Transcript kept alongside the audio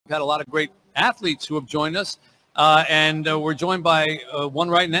had a lot of great athletes who have joined us. And we're joined by one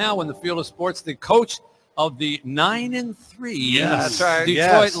right now in the field of sports, the coach of the 9-3 that's right.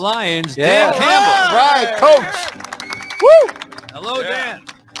 Detroit Lions, Dan Campbell. Right, coach. Woo! Hello, Dan.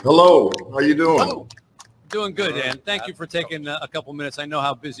 Hello. How you doing? Hello. Doing good, Dan. Thank you for taking a couple minutes. I know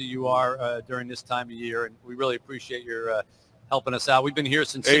how busy you are during this time of year, and we really appreciate your helping us out. We've been here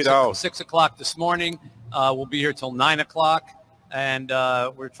since 6 o'clock this morning. We'll be here till 9 o'clock. And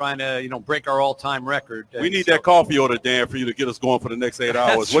we're trying to, break our all-time record. We need that coffee order, Dan, for you to get us going for the next 8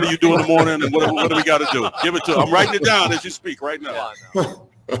 hours. What do you do in the morning, and what do we got to do? Give it to I'm writing it down as you speak right now. Well,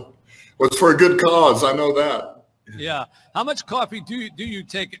 it's for a good cause. I know that. Yeah. How much coffee do you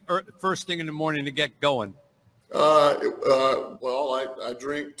take first thing in the morning to get going? Well, I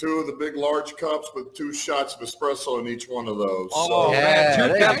drink 2 of the big large cups with 2 shots of espresso in each one of those. Oh, so. yeah,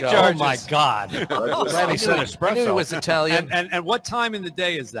 there you go. Oh my God! Glad he said espresso. I knew it was Italian. And what time in the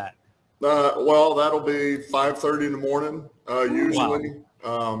day is that? Well, that'll be 5:30 in the morning usually.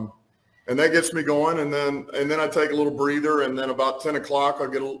 Wow. And that gets me going, and then I take a little breather, and then about 10 o'clock I'll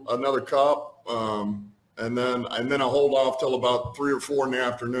get another cup, and then I hold off till about 3 or 4 in the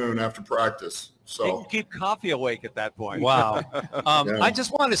afternoon after practice. So you can keep coffee awake at that point. Wow. Yeah. I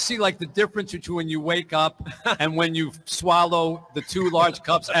just want to see like the difference between when you wake up and when you swallow the 2 large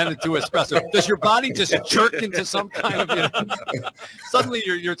cups and the 2 espresso. Does your body just jerk into some kind of, suddenly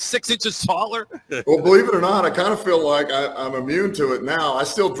you're 6 inches taller? Well, believe it or not, I kind of feel like I'm immune to it now. I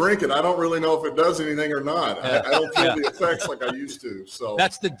still drink it. I don't really know if it does anything or not. I don't feel the effects like I used to. So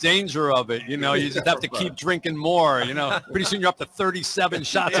that's the danger of it. You just have to keep drinking more. Pretty soon you're up to 37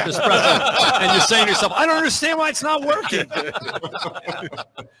 shots of espresso, and you're saying to yourself, I don't understand why it's not working.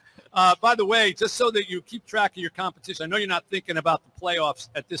 By the way, just so that you keep track of your competition, I know you're not thinking about the playoffs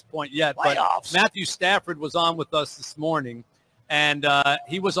at this point yet, but Matthew Stafford was on with us this morning, and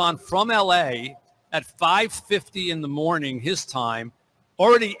he was on from L.A. at 5:50 in the morning his time,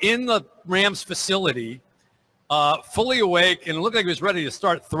 already in the Rams facility, fully awake, and it looked like he was ready to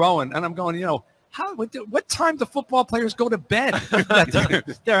start throwing. And I'm going, what time do football players go to bed?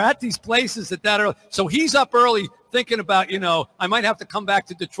 They're at these places at that early. So he's up early thinking about, I might have to come back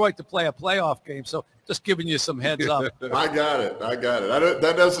to Detroit to play a playoff game. So just giving you some heads up. I got it.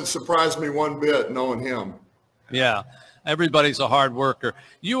 That doesn't surprise me one bit, knowing him. Yeah, everybody's a hard worker.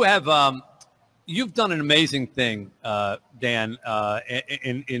 You have you've done an amazing thing, Dan,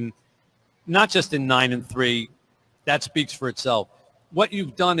 in not just in 9-3. That speaks for itself. What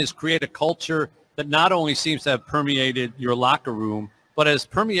you've done is create a culture that not only seems to have permeated your locker room, but has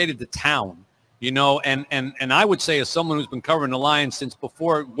permeated the town, and I would say, as someone who's been covering the Lions since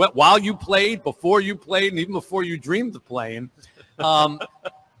while you played, before you played, and even before you dreamed of playing,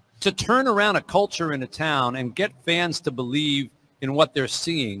 to turn around a culture in a town and get fans to believe in what they're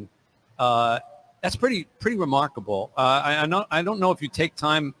seeing, that's pretty remarkable. I don't know if you take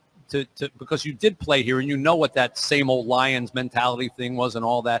time to because you did play here and you know what that same old Lions mentality thing was and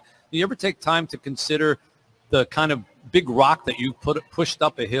all that. Do you ever take time to consider the kind of big rock that you pushed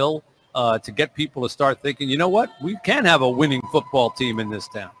up a hill to get people to start thinking, you know what, we can have a winning football team in this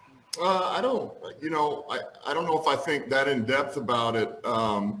town? I don't know if I think that in depth about it,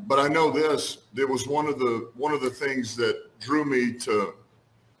 but I know this. It was one of the things that drew me to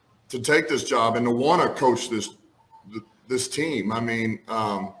take this job and to want to coach this team. I mean,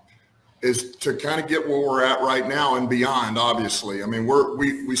 is to kind of get where we're at right now and beyond. Obviously, I mean,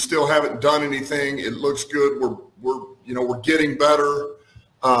 we still haven't done anything. It looks good. We're getting better.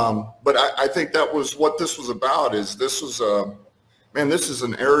 But I think that was what this was about. This is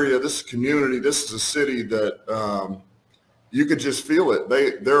an area, this is a community, this is a city that you could just feel it.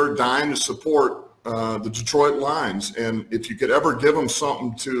 They're dying to support the Detroit Lions, and if you could ever give them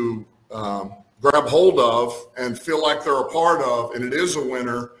something to grab hold of and feel like they're a part of, and it is a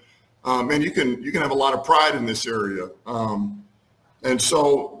winner, man, you can have a lot of pride in this area. And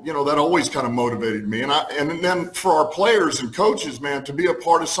so, that always kind of motivated me. And then for our players and coaches, man, to be a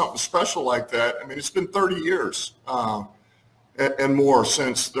part of something special like that, I mean, it's been 30 years and more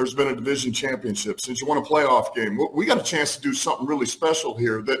since there's been a division championship, since you won a playoff game. We got a chance to do something really special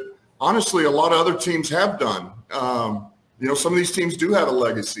here that, honestly, a lot of other teams have done. Some of these teams do have a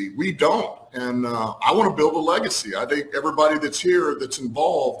legacy. We don't. And I want to build a legacy. I think everybody that's here that's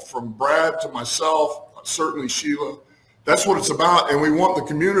involved, from Brad to myself, certainly Sheila, that's what it's about. And we want the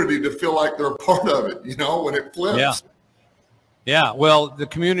community to feel like they're a part of it, when it flips. Yeah. Well, the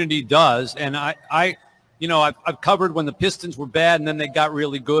community does. And I've covered when the Pistons were bad and then they got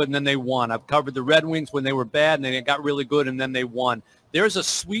really good and then they won. I've covered the Red Wings when they were bad and they got really good and then they won. There's a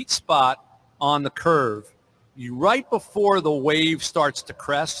sweet spot on the curve right before the wave starts to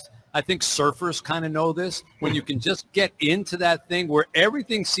crest. I think surfers kind of know this, when you can just get into that thing where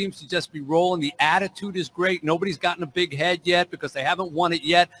everything seems to just be rolling. The attitude is great. Nobody's gotten a big head yet because they haven't won it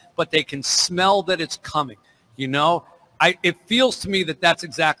yet, but they can smell that it's coming. You know, it feels to me that that's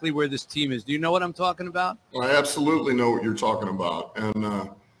exactly where this team is. Do you know what I'm talking about? I absolutely know what you're talking about. And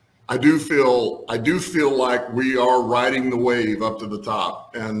I do feel like we are riding the wave up to the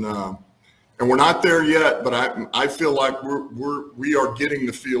top. And we're not there yet, but I feel like we are getting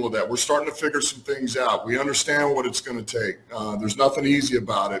the feel of that. We're starting to figure some things out. We understand what it's going to take. There's nothing easy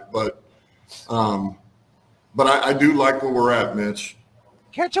about it, but I do like where we're at, Mitch.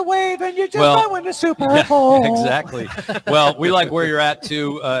 Catch a wave and you just might win the Super Bowl. Yeah, exactly. Well, we like where you're at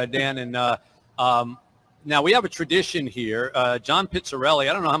too, Dan. And now we have a tradition here. John Pizzarelli,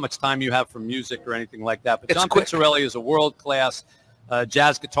 I don't know how much time you have for music or anything like that, but John Pizzarelli is a world-class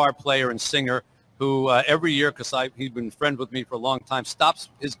jazz guitar player and singer who every year, because he's been a friend with me for a long time, stops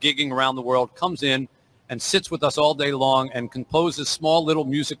his gigging around the world, comes in and sits with us all day long and composes small little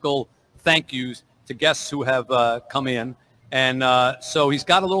musical thank yous to guests who have come in. And so he's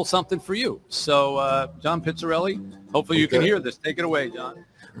got a little something for you. So John Pizzarelli, hopefully you can hear this. Take it away, John.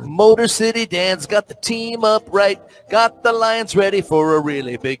 Motor City Dan's got the team up right, got the Lions ready for a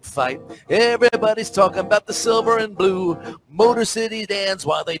really big fight. Everybody's talking about the silver and blue. Motor City Dan's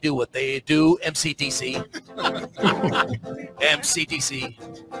while they do what they do. MCDC. MCDC.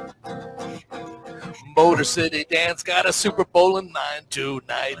 Motor City Dan's got a Super Bowl in 9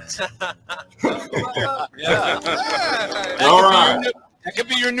 tonight. Yeah. All right. That could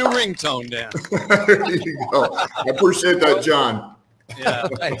be your new ringtone, Dan. There you go. I appreciate that, John. Yeah.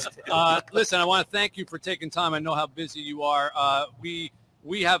 Listen, I want to thank you for taking time. I know how busy you are. We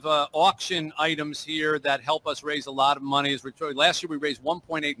have auction items here that help us raise a lot of money. Last year we raised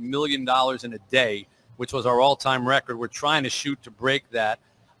 $1.8 million in a day, which was our all-time record. We're trying to shoot to break that.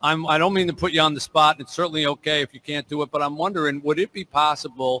 I don't mean to put you on the spot. It's certainly okay if you can't do it, but I'm wondering, would it be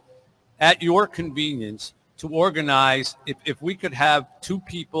possible at your convenience to organize, if we could have two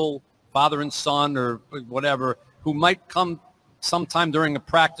people, father and son or whatever, who might come sometime during a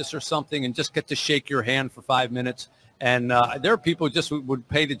practice or something and just get to shake your hand for 5 minutes. And there are people who just would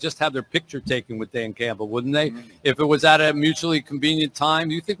pay to just have their picture taken with Dan Campbell, wouldn't they? If it was at a mutually convenient time,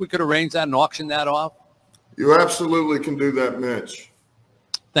 do you think we could arrange that and auction that off? You absolutely can do that, Mitch.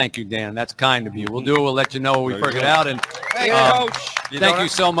 Thank you, Dan. That's kind of you. We'll do it. We'll let you know when we figure it out. And thank you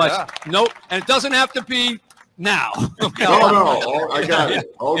so much. Yeah. Nope. And it doesn't have to be now. No, I got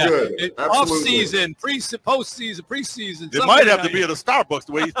it. All good. Off season, post-season, preseason. It might have to be at a Starbucks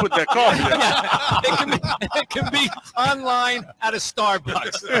the way he's putting that coffee in. Yeah, it can be online at a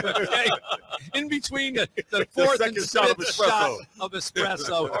Starbucks. Okay? In between the fourth and fifth shot of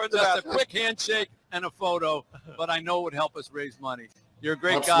espresso, or just a quick handshake and a photo. But I know it would help us raise money. You're a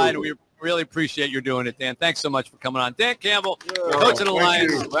great guy, and we really appreciate you doing it, Dan. Thanks so much for coming on. Dan Campbell, coach of the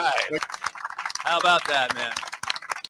Lions. Right. How about that, man?